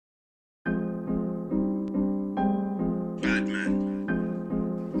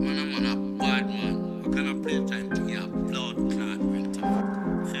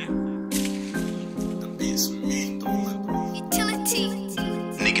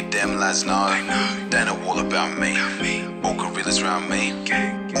Nigga, them lads know, they know all about me. All gorillas round me,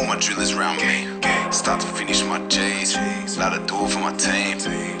 all my drillers round me. Start to finish my J's, light a door for my team.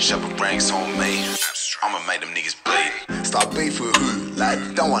 Shabba ranks on me, I'ma make them niggas bleed. Start beef with who?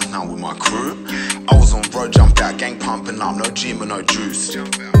 Like, don't want none with my crew. I was on road, jumped out, gang pumping up, no gym or no juice.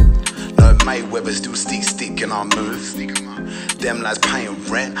 No Mayweather, still stick and I move. Them lads paying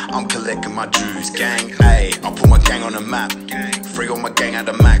rent, I'm collecting my dues. Gang, ayy, I put my gang on the map. Free all my gang at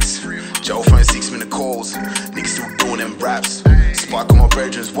the max. Joe phone 6-minute calls, niggas still doing them raps. Spike on my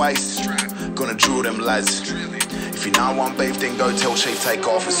brethren's waist, gonna drill them lads. If you know one beef, then go tell Chief take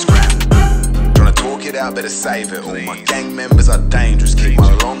off and scrap. Tryna talk it out, better save it. All my gang members are dangerous. Keep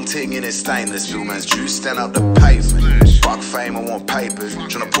my long ting in it stainless. Bill man's juice, stand up the pavement. Fuck fame, I want papers.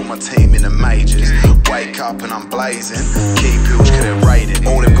 Tryna put my team in the majors. Wake up and I'm blazing. Keep huge, cause they're raiding.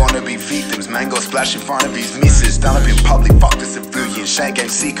 All them gonna be victims. Man got splash in front of his missus. Done up in public, fuck the civilian. Shane game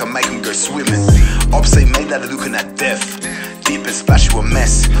seeker, make him go swimming. Ops say made that looking at death. Deep and splash you a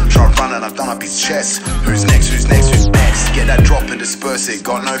mess. Try and run and I've done up his chest. Who's next, who's next, who's next? Get that drop and disperse it.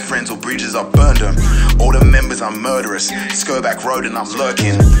 Got no friends or bridges, I burned them. All the members are murderous. Scoback road and I'm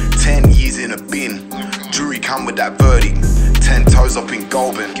lurking. 10 years in a bin. Jury come with that verdict. 10 toes up in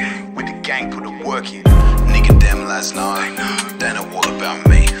Goulburn. With the gang put the work in. Nigga, them lads know, they know all about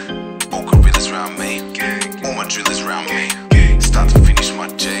me. All gorillas round me, all my drillers round me. Start to finish my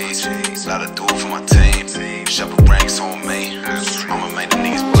J's, light a door for my team. Shabba ranks on me, I'ma make the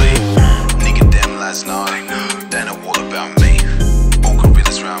niggas bleed. Nigga, them lads know, they know all about me. All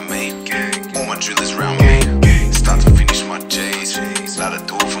gorillas round me, all my drillers round me. Start to finish my J's, light a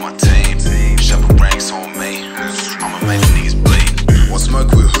door for my team. Shabba ranks on me, I'ma make the niggas bleed. Want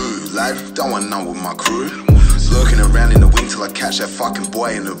smoke with who? Lad, don't want none with my crew. Lurking around in the wing till I catch that fucking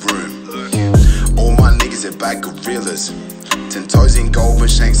boy in the room. All my niggas are bad gorillas. 10 toes in Goulburn,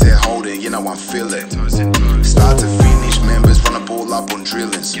 Shanks head holding, you know I'm feeling. Start to finish, members run a ball up on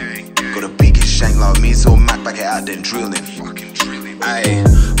drillings. Got a biggest shank like me, so Mac back out then drilling. Ayy,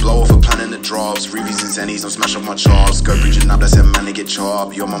 blow off a plan in the drops. Reviews and zannies, don't smash up my chops. Go bridging up, that's a man to get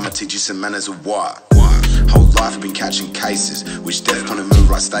chopped. Your mama teach you some manners or what? Whole life I've been catching cases, which death can't move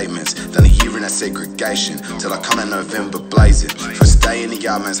right statements. Done a year in that segregation, till I come in November blazing. First day in the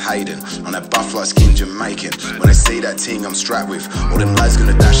yard, man's hating on that buffalo skin Jamaican. When they see that ting I'm strapped with, all them lads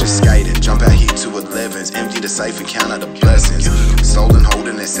gonna dash and skating. Jump out here to 11s, empty the safe and count out the blessings. Sold and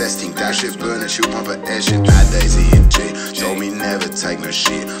holding that testing, dash it, burn it, she'll pump her edge it. Bad days E&G, told me never take no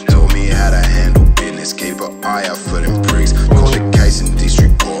shit. Told me how to handle business, keep an eye out for them pricks. Called the case in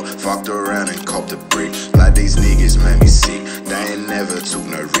district court, fucked around and copped a brick. Like these niggas made me sick, they ain't never took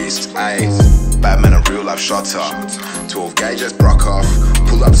no risks. Ayy, Badman a real life shot up. 12 gauge just broke off.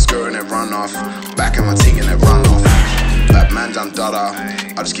 Pull up the skirt and it run off. Back at my ting and it run off. Badman done dada,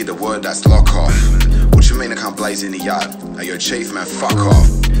 I just get the word that's lock off. What you mean I can't blaze in the yard? Hey yo chief man, fuck off.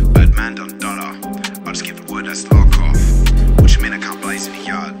 Badman done dada, I just get the word that's lock off. What you mean I can't blaze in the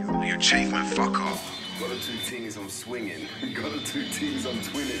yard? Hey yo chief man, fuck off. Got the 2 things I'm swinging. Got the 2 things I'm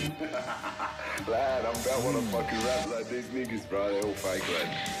twinning. Lad, I'm about wanna fucking rap like these niggas, bro. They all fake,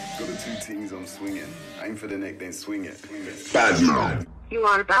 lad. Got the 2 things I'm swinging. Aim for the neck, then swing it. Bad. You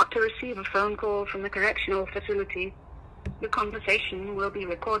are about to receive a phone call from the correctional facility. The conversation will be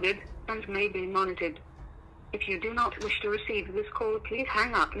recorded and may be monitored. If you do not wish to receive this call, please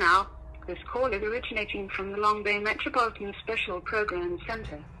hang up now. This call is originating from the Long Bay Metropolitan Special Program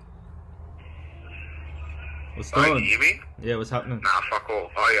Center. What's going on? Can you hear me? Yeah, what's happening? Nah, fuck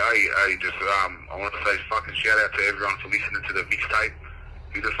all. I want to say fucking shout out to everyone for listening to the mixtape.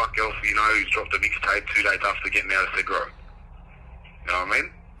 Who the fuck else, you know, who's dropped a mixtape 2 days after getting out of Segro? You know what I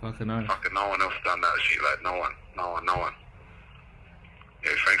mean? Fucking no. Fucking no one else done that shit, like, no one.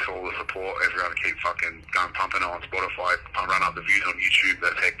 Yeah, thanks for all the support. Everyone keep fucking going pumping it on Spotify. I run up the views on YouTube,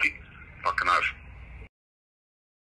 that's hectic. Fucking oath.